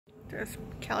There's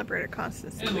calibrator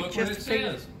constancy. And We look what just it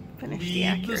says. finished the Leave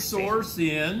accuracy. the source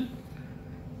in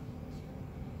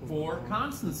for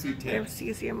constancy There's test.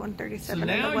 cesium So 137 in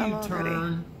the now well you already.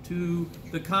 turn to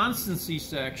the constancy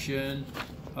section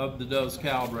of the dose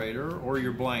calibrator or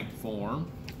your blank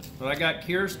form. But I got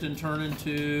Kirsten turning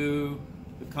to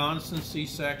the constancy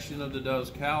section of the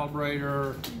dose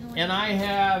calibrator. And I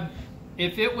have,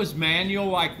 if it was manual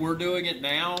like we're doing it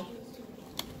now,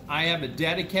 I have a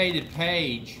dedicated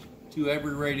page to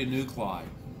every radionuclide.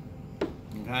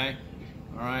 Okay?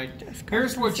 All right.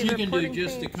 Here's what you can do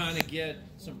just to kind of get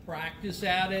some practice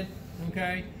at it.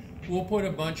 Okay? We'll put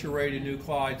a bunch of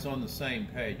radionuclides on the same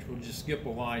page. We'll just skip a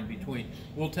line between.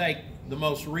 We'll take the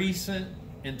most recent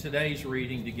and today's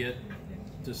reading to get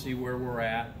to see where we're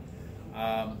at.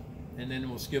 And then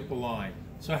we'll skip a line.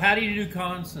 So how do you do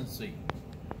constancy?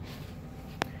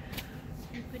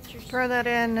 Throw that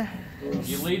in.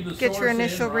 You leave the Get your source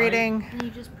initial in, right? reading. And you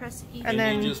just press each. And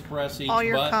then you just press each all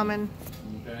your button. common.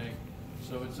 Okay.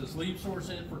 So it says leave source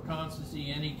in for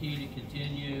constancy, any key to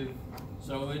continue.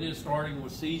 So it is starting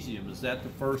with cesium. Is that the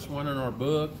first one in our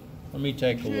book? Let me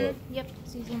take a look. Yep,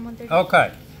 cesium 130.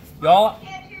 Okay. Y'all. I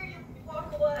can't hear you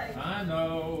walk away. I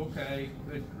know. Okay.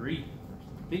 Good grief.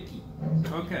 Vicky.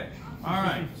 Okay. All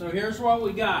right. So here's what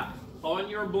we got on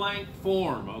your blank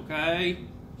form. Okay.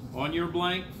 On your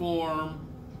blank form,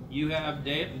 you have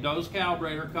dose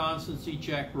calibrator constancy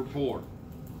check report.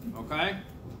 Okay.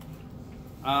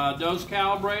 Dose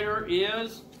calibrator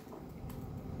is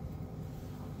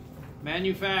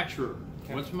manufacturer.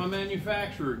 What's my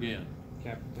manufacturer again?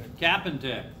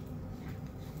 Capintec.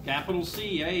 Capital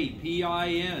C-A-P-I-N-T-E-C.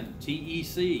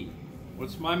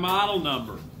 What's my model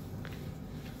number?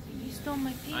 You stole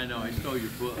my paper. I know, I stole your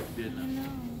book, didn't I? No.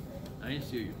 I didn't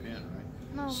steal your pen, right?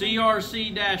 No.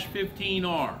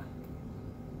 CRC-15R.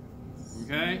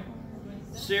 Okay?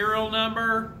 Serial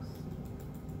number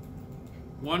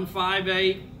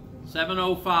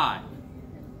 158705.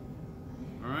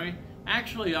 All right?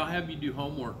 Actually, I'll have you do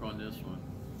homework on this one.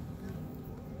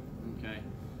 Okay.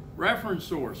 Reference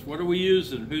source. What are we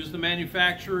using? Who's the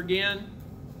manufacturer again?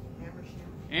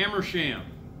 Amersham.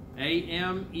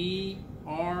 A-M-E-R-S-H-A-M.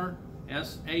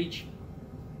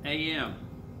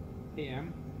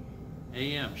 A.M.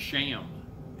 A-M. Sham.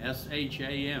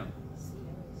 S-H-A-M.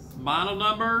 Model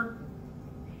number?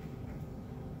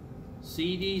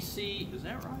 CDC. Is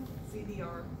that right?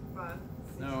 CDR 5.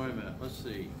 No, wait a minute. Let's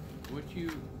see. What you...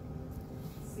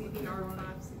 CDR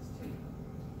 562. I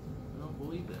don't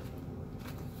believe that.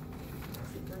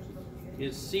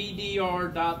 It's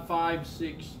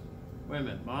CDR.56. Wait a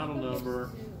minute. Model number.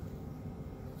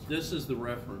 This is the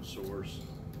reference source.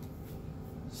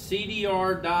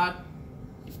 CDR.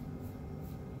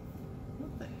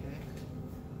 What the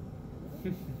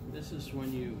heck? This is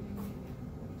when you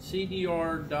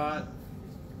CDR.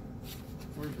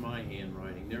 Where's my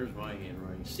handwriting? There's my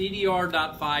handwriting.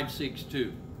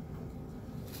 CDR.562.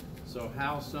 So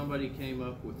how somebody came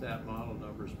up with that model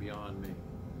number is beyond me.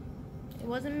 It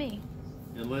wasn't me.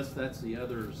 Unless that's the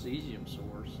other cesium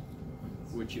source,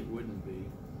 which it wouldn't be.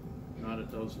 Not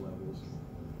at those levels.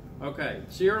 Okay,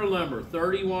 serial number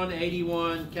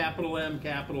 3181, capital M,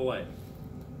 capital A.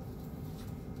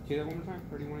 Say that one more time.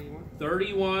 3181.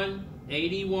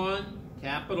 3181,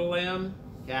 capital M,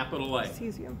 capital A.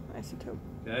 Cesium isotope.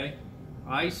 Okay.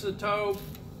 Isotope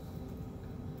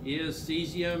is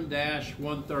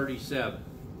cesium-137.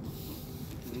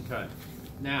 Okay.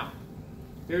 Now,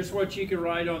 here's what you can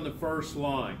write on the first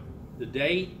line. The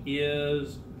date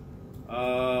is,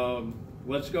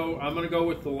 let's go, I'm going to go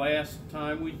with the last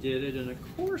time we did it, and of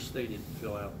course they didn't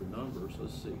fill out the numbers.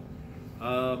 Let's see.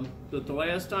 But the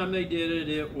last time they did it,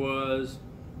 it was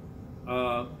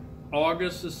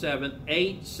August the 7th,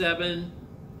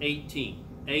 8/7/18.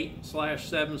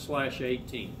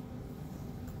 8/7/18.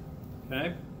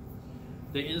 Okay?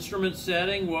 The instrument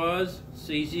setting was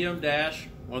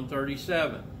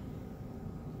cesium-137.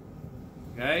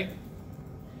 Okay?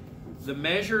 The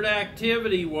measured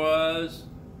activity was,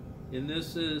 and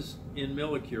this is in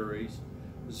millicuries,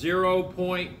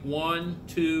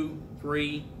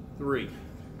 0.1233.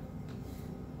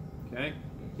 Okay?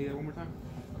 Say that one more time.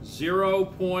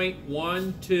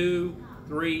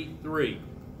 0.1233.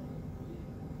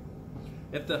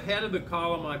 At the head of the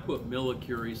column, I put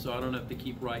millicurie, so I don't have to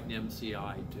keep writing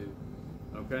MCI too.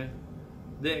 Okay?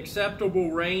 The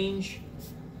acceptable range,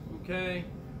 okay,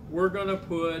 we're going to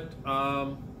put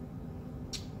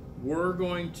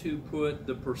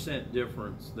the percent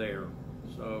difference there.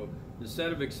 So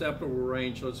instead of acceptable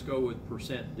range, let's go with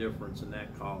percent difference in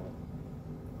that column.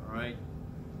 All right?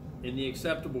 And the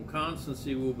acceptable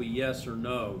constancy will be yes or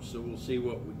no, so we'll see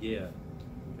what we get.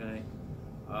 Okay?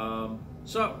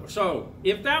 So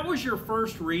if that was your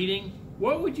first reading,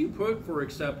 what would you put for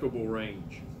acceptable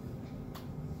range?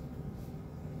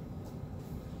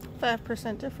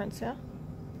 5% difference, yeah?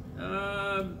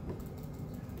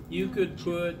 You could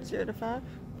put 0 to 5?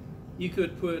 You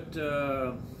could put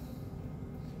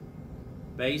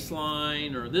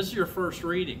baseline, or this is your first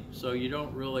reading, so you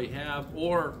don't really have,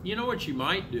 or you know what you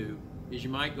might do is you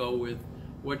might go with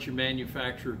what your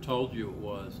manufacturer told you it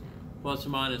was, plus or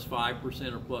minus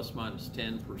 5% or plus or minus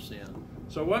 10%.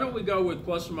 So why don't we go with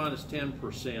plus or minus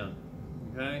 10%,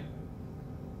 okay?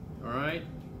 All right?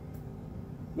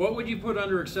 What would you put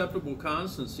under acceptable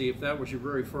constancy if that was your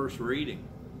very first reading?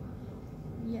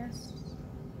 Yes.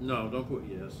 No, don't put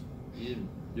yes. You didn't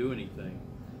do anything.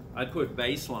 I'd put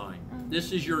baseline.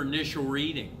 This is your initial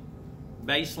reading.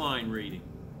 Baseline reading.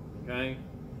 Okay?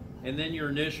 And then your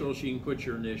initials, you can put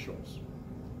your initials.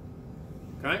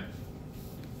 Okay?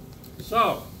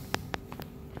 So,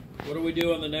 what do we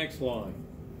do on the next line?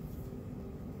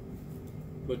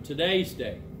 Put today's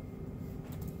date.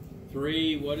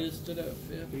 3, what is today?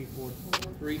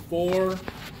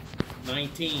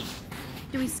 3/4/19.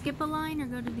 Do we skip a line or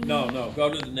go to the No, no, go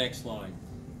to the next line.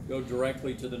 Go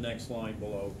directly to the next line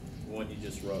below the one you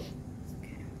just wrote.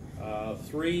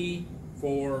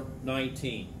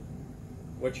 3/4/19.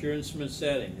 What's your instrument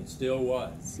setting? It's still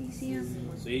what? cesium?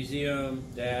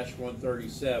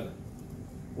 Cesium-137.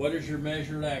 What is your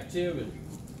measured activity?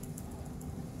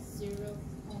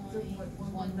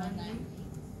 0.119.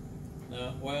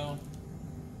 No, well,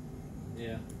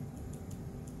 yeah.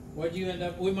 What'd you end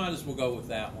up? We might as well go with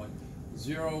that one.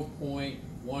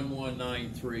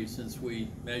 0.1193, since we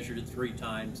measured it 3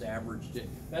 times, averaged it.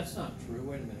 That's not true.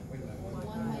 Wait a minute. What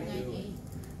am I doing?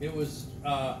 It was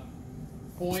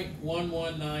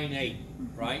 0.1198,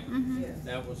 right? Mm-hmm. Yes.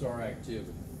 That was our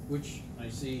activity, which I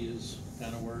see is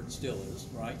kind of where it still is,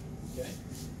 right? Okay.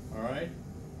 All right.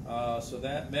 So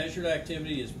that measured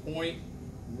activity is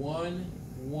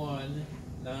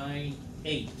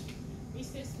 0.1198.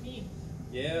 Mr. Smith,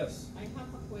 Yes. I have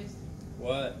a question.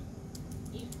 What?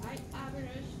 If I average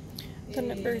The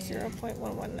number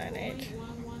 0.1198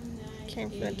 came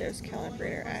from the dose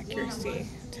calibrator accuracy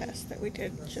test that we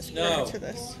did just prior No. to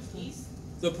this.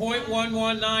 The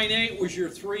 0.1198 was your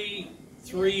three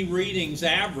readings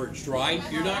averaged, right?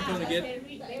 You're not going to get.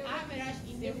 The average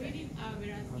in the reading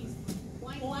average is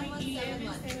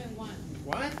 0.1171.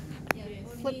 What?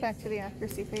 Flip back to the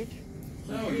accuracy page.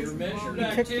 No, your measured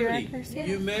You took your activity. accuracy?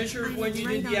 You measured when you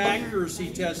did the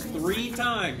accuracy test 3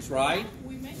 times, right?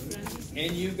 We measure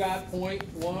And you got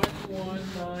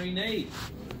 0.1198.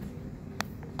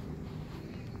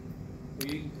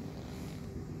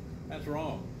 That's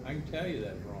wrong. I can tell you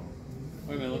that's wrong.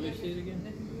 Wait a minute, let me see it again.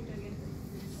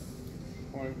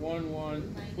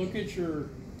 0.11. Look at your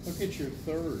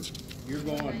third. You're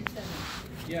going.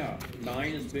 Yeah,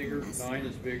 9 is bigger. 9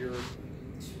 is bigger.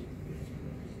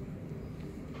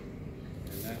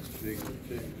 And that's bigger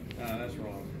too. That's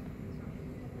wrong.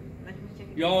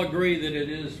 You all agree that it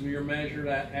is your measured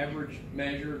average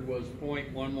measured was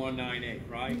 0.1198,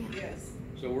 right? Yes.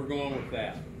 So we're going with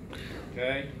that.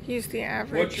 Okay. Use the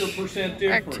average What's your percent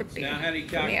difference? activity Now, how do you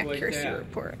from the calculate accuracy that?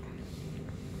 report.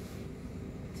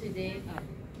 Today up.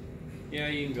 Yeah,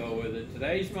 you can go with it.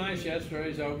 Today's minus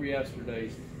yesterday's over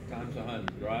yesterday's times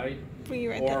 100, right? Will you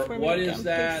write Or that for me what again, is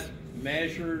that please?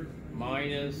 measured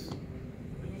minus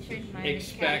Measured minus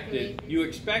expected? calculated. You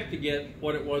expect to get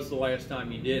what it was the last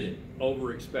time you did it,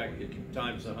 over expected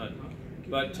times 100.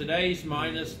 But today's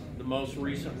minus the most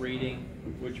recent reading,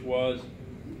 which was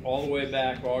all the way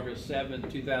back August 7,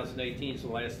 2018 is the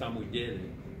last time we did it.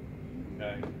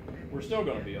 Okay, we're still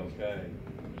going to be okay.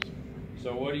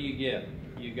 So what do you get?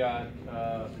 You got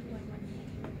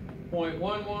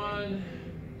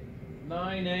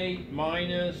 0.1198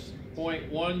 minus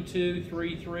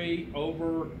 0.1233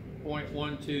 over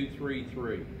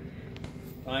 0.1233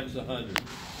 times 100.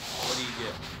 What do you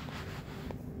get?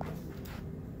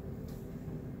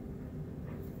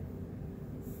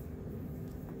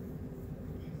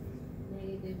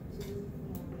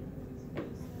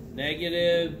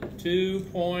 Negative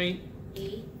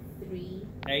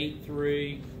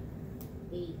 2.83.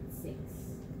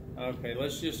 Okay,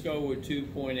 let's just go with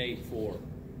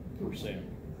 2.84%.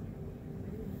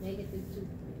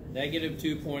 Negative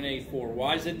 2.84.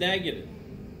 Why is it negative?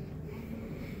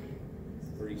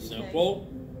 Pretty simple.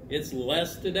 It's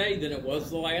less today than it was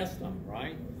the last time,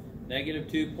 right? Negative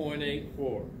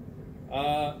 2.84.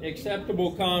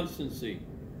 Acceptable constancy.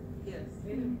 Yes.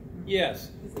 Yes,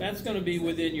 that's going to be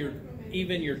within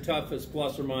even your toughest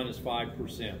plus or minus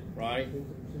 5%, right?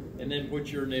 And then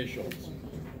put your initials.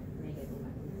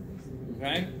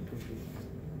 Okay?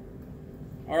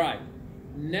 All right,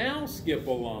 now skip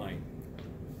a line.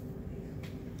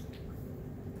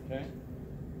 Okay,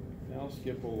 now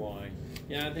skip a line.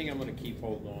 Yeah, I think I'm going to keep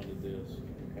holding on to this,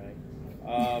 okay?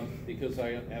 Because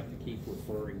I have to keep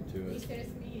referring to it. Mr. Smith,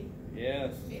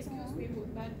 Yes. excuse me,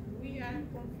 but we are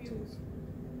confused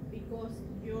because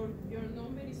your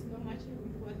number is not matching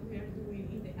with what we are doing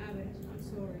in the average. I'm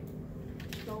sorry.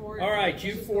 Don't worry. All right,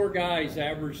 you four guys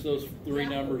average those three Yeah,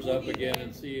 numbers who up did again that?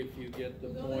 and see if you get the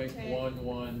Who did that?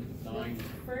 0.119.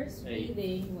 First Eight.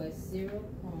 reading was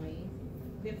 0.119.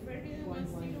 The first reading was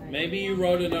 0.119. Maybe you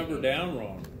wrote a number down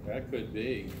wrong. That could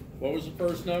be. What was the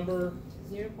first number?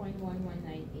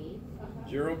 0.1198.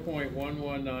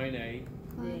 0.1198.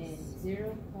 Then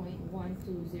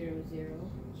 0.1200.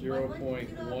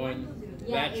 0.1. Yeah,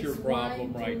 That's your it's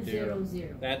problem right there.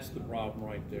 1200. That's the problem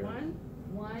right there.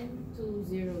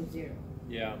 1200.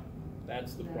 Yeah,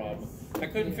 that's the That's problem. I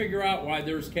couldn't zero. figure out why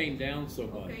theirs came down so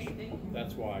much. Okay, thank you.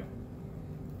 That's why.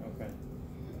 Okay.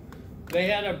 They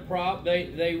had a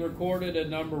they recorded a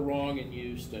number wrong in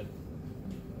Houston.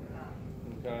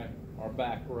 Okay, our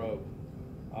back row.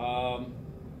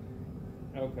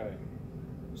 Okay.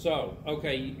 So,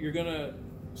 okay, you're gonna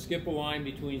skip a line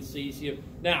between cesium.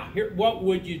 Now, here, what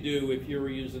would you do if you were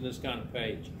using this kind of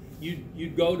page?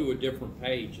 You'd go to a different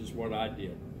page, is what I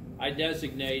did. I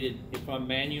designated, if I'm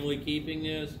manually keeping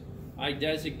this, I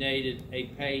designated a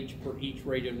page for each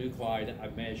radionuclide I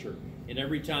measure. And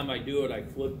every time I do it, I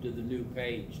flip to the new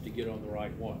page to get on the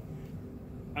right one.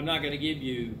 I'm not going to give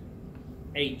you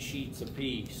 8 sheets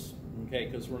apiece, okay,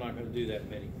 because we're not going to do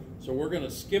that many. So we're going to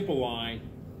skip a line,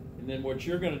 and then what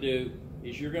you're going to do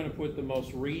is you're going to put the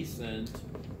most recent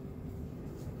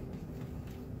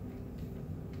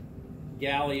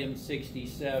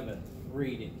gallium-67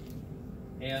 reading.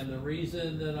 And the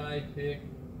reason that I picked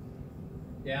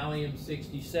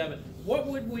gallium-67, what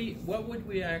would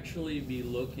we actually be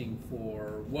looking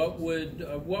for? What would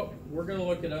we're going to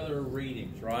look at other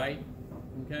readings, right?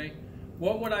 Okay.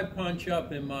 What would I punch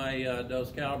up in my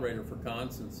dose calibrator for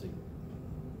constancy?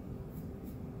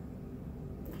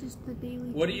 Just the daily.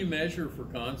 What do you measure for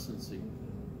constancy?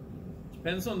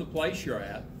 Depends on the place you're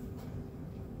at.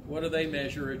 What do they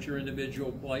measure at your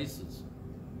individual places?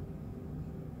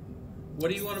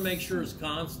 What do you want to make sure is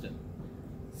constant?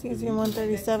 Cesium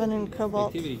 137 and cobalt.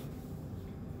 Activity.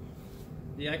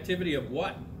 The activity of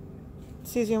what?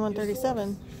 Cesium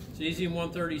 137. Cesium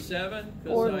 137?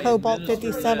 Or cobalt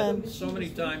 57. So many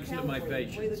times to my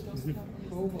patients.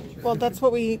 Well, that's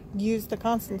what we use the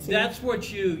constancy. That's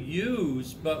what you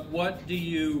use, but what do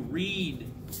you read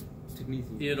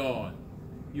Technetium. it on?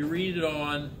 You read it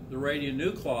on the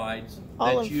radionuclides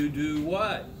All that of- you do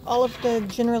what? All of the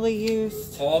generally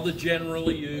used. All the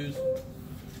generally used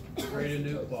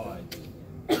radionuclides.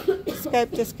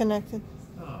 Skype disconnected.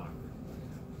 Ah,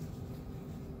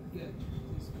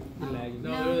 Lagging.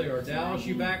 no, there they are. Dallas,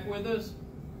 you back with us?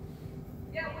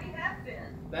 Yeah, we have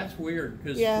been. That's weird,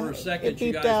 because Yeah, for a second it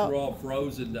you beeped guys out. were all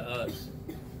frozen to us.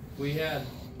 We had,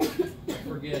 I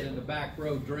forget, in the back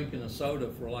row drinking a soda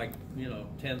for like,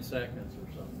 10 seconds or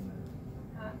something.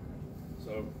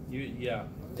 So, yeah.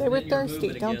 They And were then you're thirsty,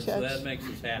 moving don't again, so judge. that makes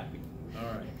us happy.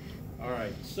 All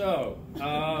right. So,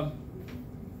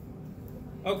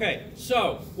 okay,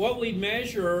 so what we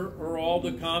measure are all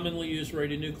the commonly used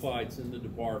radionuclides in the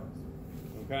department.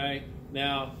 Okay?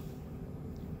 Now,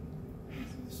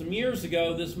 some years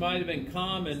ago, this might have been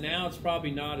common. Now it's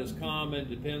probably not as common.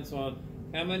 Depends on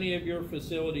how many of your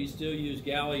facilities still use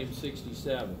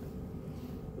gallium-67.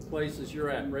 The places you're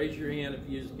at. Raise your hand if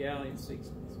you use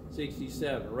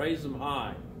gallium-67. Raise them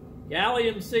high.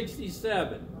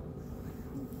 Gallium-67.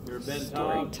 You're a Ben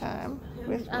Story Todd. time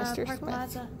with Mr. Park Smith.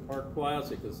 Plaza. Park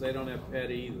Plaza, because they don't have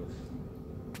PET either.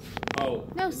 Oh,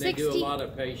 No, and they do a 60. lot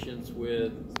of patients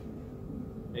with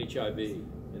HIV,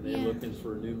 and they're Yeah. looking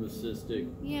for pneumocystic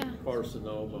Yeah.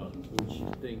 carcinoma, which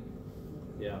you think,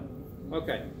 yeah.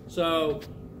 Okay, so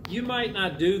you might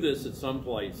not do this at some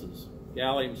places,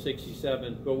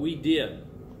 gallium-67, but we did.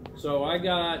 So I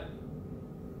got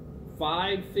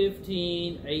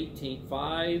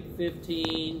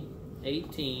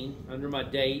 5/15/18 under my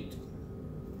date.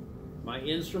 My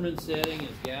instrument setting is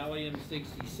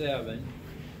gallium-67.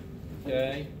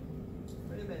 Okay.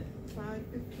 Wait a minute.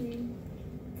 5:15.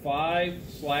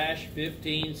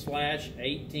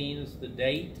 5/15/18 is the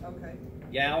date. Okay.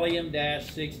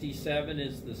 Gallium-67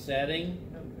 is the setting.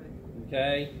 Okay.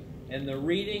 Okay. And the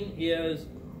reading is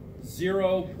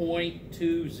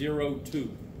 0.202.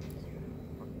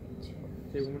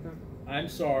 Say it one more time. I'm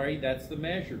sorry, that's the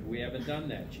measured. We haven't done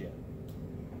that yet.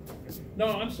 No,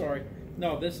 I'm sorry.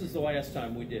 No, this is the last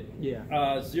time we did. Yeah.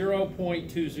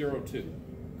 0.202.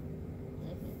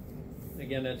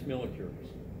 Again, that's millicuries.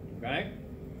 Okay?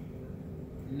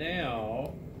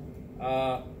 Now,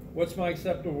 what's my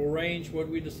acceptable range? What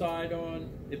do we decide on?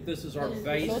 If this is our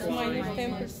baseline,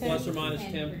 plus or minus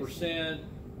 10%.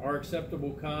 Our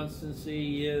acceptable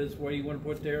constancy is, what do you want to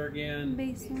put there again?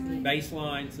 Baseline.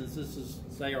 Baseline, since this is,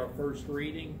 say, our first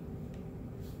reading.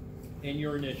 And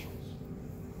your initials.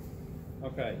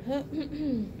 Okay.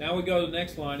 Now we go to the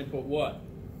next line and put what?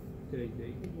 Today's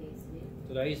date.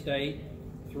 Today's date,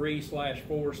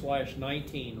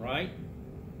 3/4/19, right?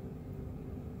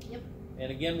 Yep.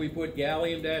 And again, we put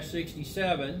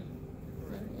gallium-67.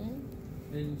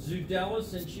 And Zudella,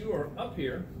 since you are up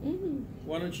here,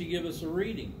 why don't you give us a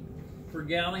reading for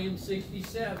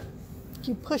gallium-67?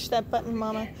 You push that button,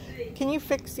 Mama. Can you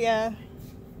fix, yeah.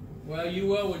 Well, you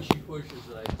will when she pushes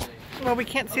it, I think. Well, we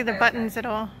can't see the buttons at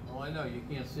all. Oh, I know, you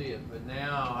can't see it, but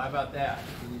now, how about that?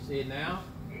 Can you see it now?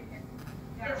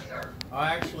 Yes, sir. Oh,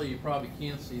 actually, you probably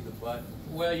can't see the button.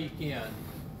 Well, you can.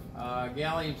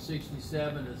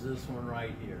 Gallium-67 is this one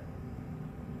right here.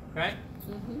 Okay?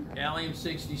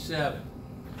 Gallium-67.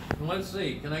 And let's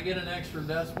see, can I get an extra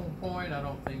decimal point? I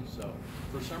don't think so.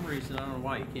 For some reason, I don't know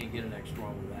why you can't get an extra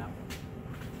one with that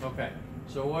one. Okay,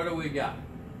 so what do we got?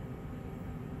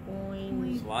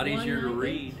 It's a lot easier to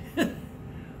read.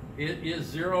 It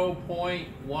is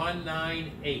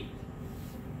 0.198.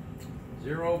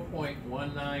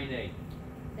 0.198.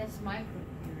 That's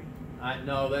microcurie.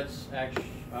 No, that's actually...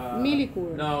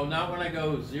 Millicurie. No, not when I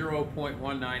go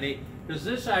 0.198. Because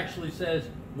this actually says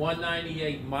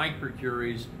 198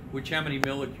 microcuries, which how many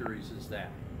millicuries is that?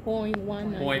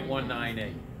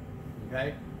 0.198.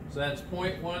 Okay? So that's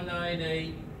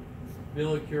 0.198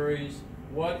 millicuries.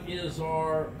 What is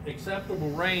our acceptable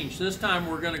range? This time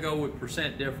we're going to go with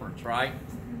percent difference, right?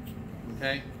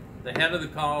 Okay? The head of the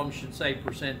column should say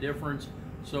percent difference.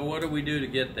 So what do we do to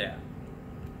get that?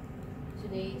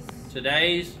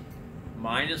 Today's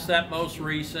minus that most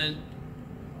recent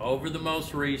over the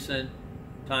most recent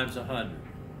times 100.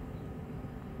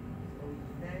 So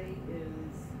today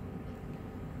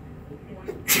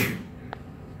is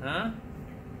Huh?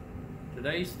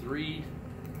 Today's 3/4/18.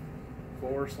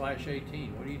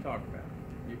 What are you talking about?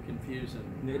 You're confusing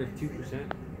me. Negative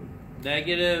 2%.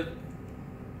 Negative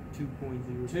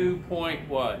 2.02. 2 point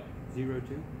what?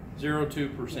 02.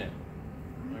 0.02%.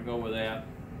 I'm gonna go with that.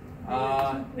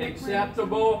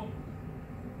 Acceptable.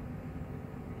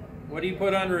 What do you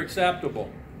put under acceptable?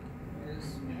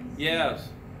 Yes.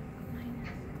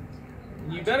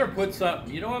 You better put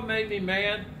something. You know what made me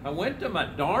mad? I went to my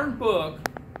darn book,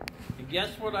 and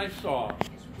guess what I saw?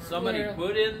 Somebody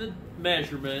put in the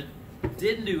measurement,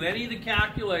 didn't do any of the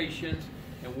calculations,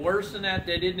 and worse than that,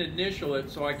 they didn't initial it,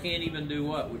 so I can't even do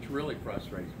what, which really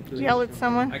frustrates me. Yell at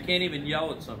someone. I can't even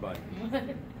yell at somebody.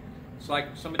 It's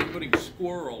like somebody putting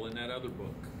squirrel in that other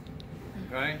book.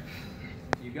 Okay?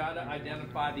 You got to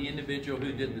identify the individual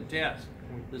who did the test.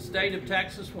 The state of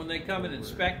Texas, when they come and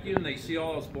inspect you and they see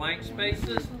all those blank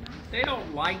spaces, they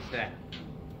don't like that.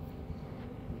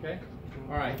 Okay?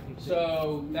 All right.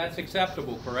 So that's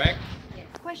acceptable, correct?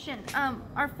 Question.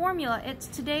 Our formula, it's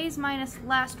today's minus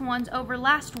last ones over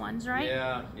last ones, right?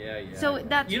 Yeah. So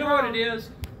that's You know wrong. what it is?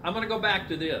 I'm going to go back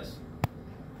to this.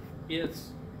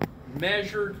 It's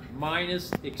measured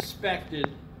minus expected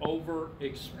over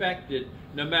expected,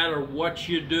 no matter what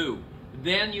you do.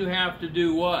 Then you have to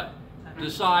do what?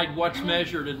 Decide what's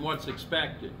measured and what's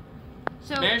expected.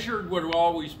 So Measured would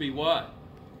always be what?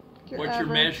 Your What you're average.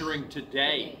 measuring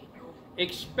today.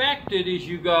 Expected is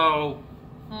you go,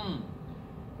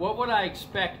 what would I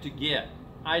expect to get?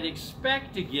 I'd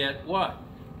expect to get what?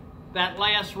 That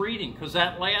last reading, because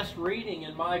that last reading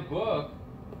in my book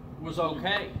was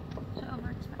okay. so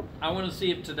overexpected. I want to see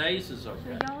if today's is So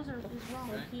okay. y'all's is wrong.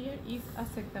 Here is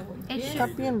acceptable. It Stop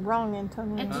should. being wrong,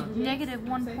 Antonio. It's negative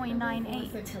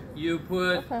 1.98. You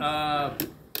put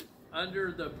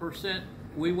under the percent,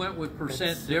 we went with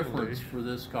percent difference for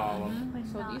this column. But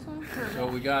So not this one So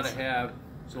we got to have,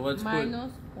 so let's put,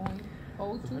 minus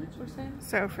 0.02%.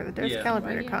 So for the dose Yeah.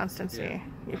 calibrator constancy, Yeah.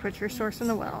 you put your source in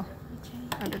the well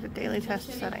under the daily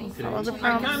test setting. Follow the I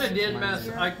kind prompts of did mess,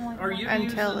 are you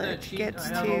until using that it sheet? gets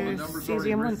I have all the to numbers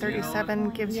already cesium written down. 137,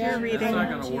 gives you a Yeah. That's reading, not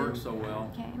going to work so well.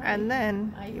 Okay. and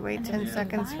then you wait 10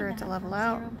 seconds for it to level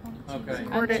out. Okay.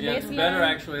 Record it. Yeah, it's better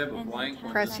actually have a blank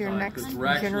one Press this your time, next 'cause we're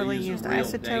actually generally using used real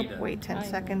isotope, data. wait 10 I know.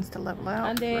 seconds to level out,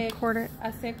 And the record it.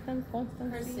 acceptance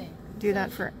constancy. Do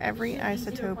that for every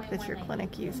isotope that your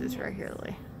clinic uses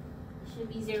regularly. Should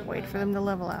be 0. Wait for them to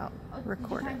level out,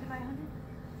 record it. Times by 100?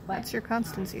 That's your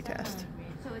constancy test.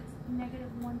 So it's negative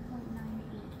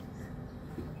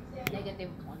 1.98. Negative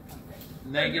 1. So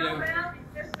you're Negative, rounding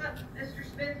this up, Mr.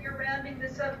 Smith, you're rounding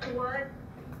this up to what?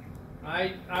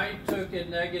 I took a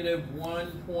negative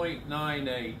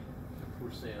 1.98%.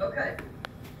 Okay.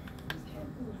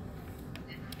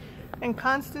 And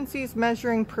Constancy's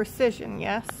measuring precision,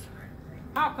 yes?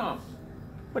 How come?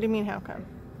 What do you mean, how come?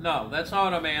 No, that's not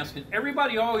what I'm asking.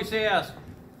 Everybody always asks,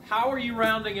 how are you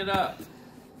rounding it up?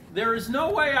 There is no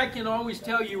way I can always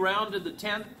tell you round to the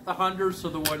tenth, the hundredths, or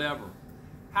the whatever.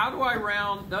 How do I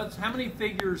round? How many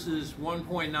figures is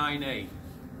 1.98%?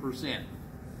 2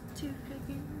 figures.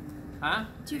 Huh?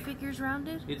 2 figures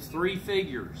rounded? It's 3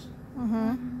 figures.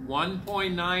 Mm-hmm.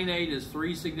 1.98 is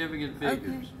 3 significant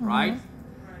figures, Okay. right?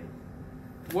 Right.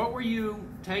 What were you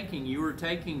taking? You were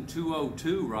taking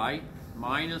 202, right?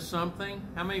 Minus something?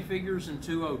 How many figures in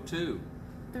 202?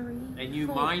 3. And you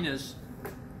 4. minus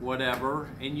whatever,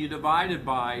 and you divided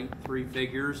by 3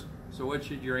 figures. So what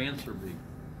should your answer be?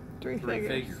 3 3 figures.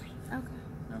 figures. Okay.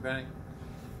 Okay?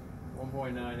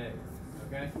 1.98.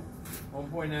 Okay?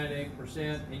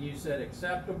 1.98%, and you said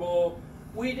acceptable.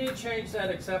 We did change that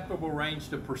acceptable range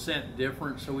to percent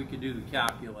difference so we could do the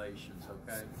calculations,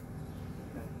 okay?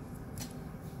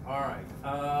 All right.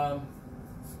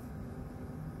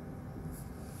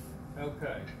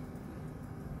 Okay.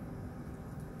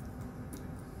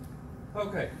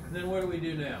 Okay, then what do we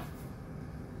do now?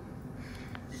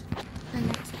 The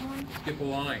next one. Skip a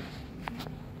line,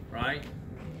 right?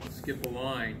 Skip a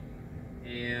line,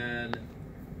 and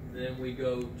then we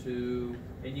go to,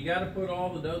 and you got to put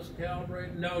all the dose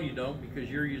calibrated? No, you don't, because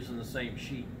you're using the same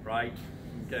sheet, right?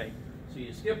 Okay, so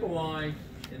you skip a line,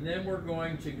 and then we're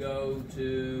going to go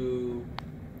to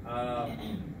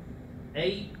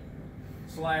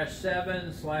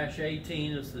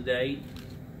 8/7/18 is the date.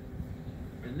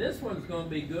 And this one's going to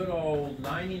be good old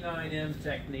 99M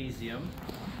technetium.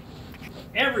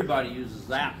 Everybody uses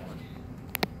that one,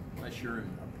 unless you're in a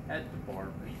pet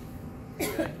department.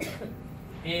 Okay.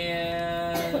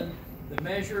 And the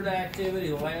measured activity,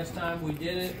 the last time we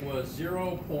did it, was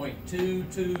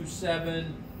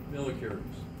 0.227 millicubes.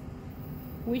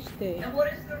 Which day? And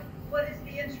what is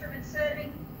the instrument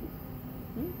setting?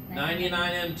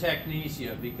 99M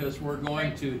technetia, because we're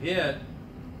going to hit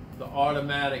the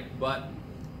automatic button.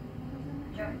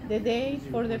 The date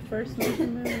for the first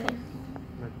measurement.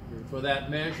 For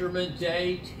that measurement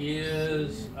date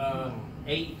is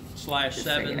Just so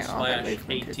you know, all that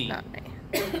movement is 8/7/18. not me.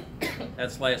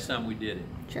 That's last time we did it.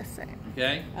 Just saying.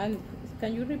 Okay? And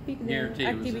can you repeat the Guarantee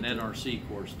it was activity? an NRC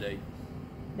course date.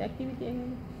 The activity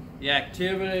again? The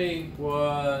activity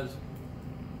was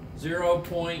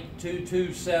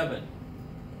 0.227.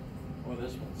 Well,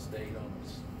 this one stayed on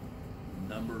this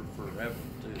number forever,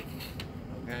 too.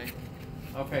 Okay?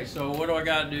 Okay, so what do I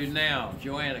got to do now?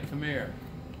 Joanna, come here.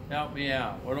 Help me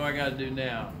out. What do I got to do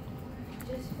now?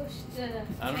 Just push the.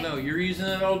 I don't know. You're using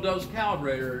that old dose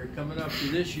calibrator coming up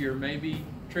to this year, may be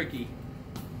tricky.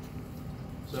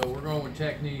 So we're going with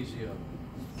technesia.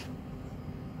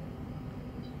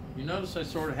 You notice I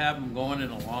sort of have them going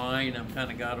in a line. I've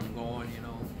kind of got them going, you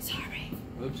know. Sorry.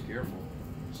 Oops, careful.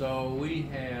 So we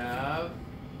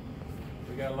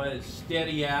got to let it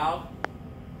steady out.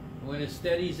 When it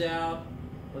steadies out,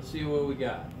 let's see what we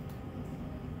got.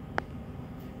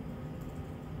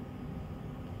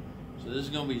 So this is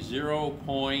going to be 0.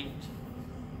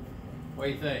 What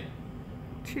do you think?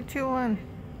 221.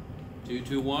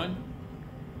 221?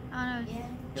 I don't know. Yeah.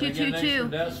 Can I get an extra 222.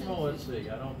 decimal? Let's see.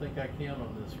 I don't think I can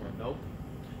on this one. Nope.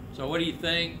 So what do you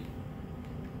think?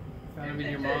 Kind of in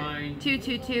your mind.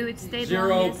 222. It stayed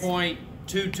longest.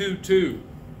 0.222.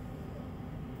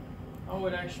 Oh,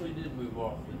 it actually did move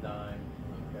off the dime.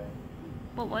 Okay.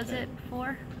 What was Okay. it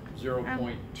for?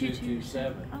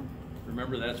 0.227. Oh.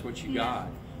 Remember, that's what you Yeah. got.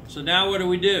 So now what do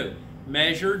we do?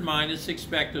 Measured minus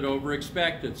expected over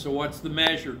expected. So what's the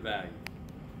measured value?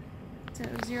 So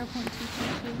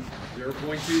 0.222.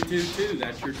 0.222.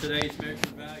 That's your today's measured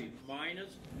value.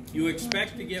 Minus, you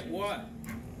expect to get what?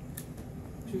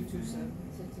 227.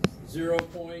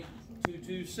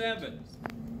 0.227.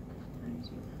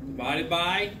 Divided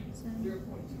by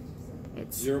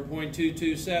It's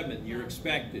 0.227. You're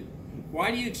expected.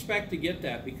 Why do you expect to get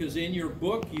that? Because in your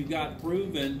book you got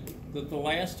proven that the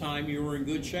last time you were in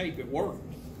good shape. It worked.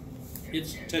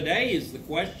 Today is the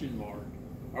question mark.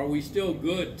 Are we still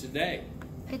good today?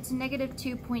 it's negative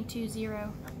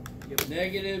 2.20.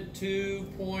 Negative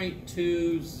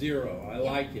 2.20. I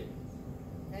like it.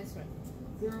 That's right.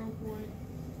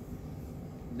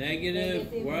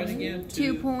 Negative, what again?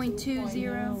 2.20.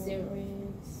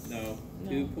 No,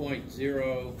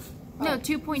 2.0. No,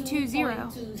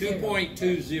 2.20.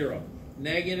 2.20.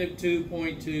 Negative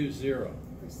 2.20.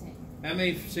 Percent. How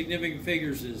many significant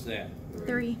figures is that?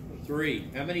 3. 3.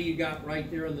 How many you got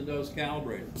right there on the dose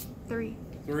calibrator? 3.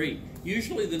 3.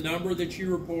 Usually the number that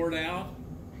you report out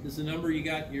is the number you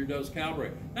got in your dose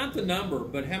calibrator. Not the number,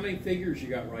 but how many figures you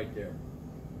got right there.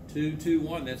 2, 2,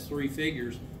 1, that's 3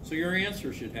 figures. So your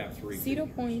answer should have 3 figures.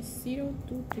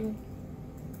 0.022.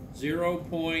 0.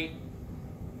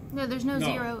 No, there's no, No.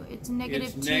 zero. It's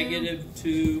negative It's negative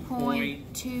 2.20.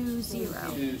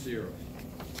 2.20.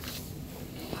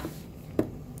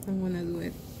 I want to do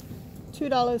it.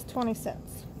 $2.20.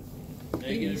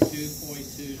 Negative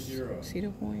 2.20.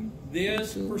 0.2.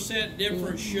 This percent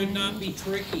difference should not be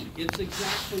tricky. It's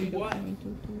exactly what?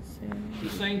 The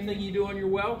same thing you do on your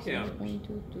well counter,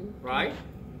 right?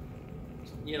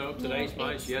 You know, today's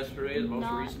minus yesterday, the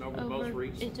most recent over the most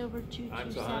recent. It's over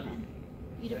Times 227.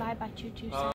 You divide by 227.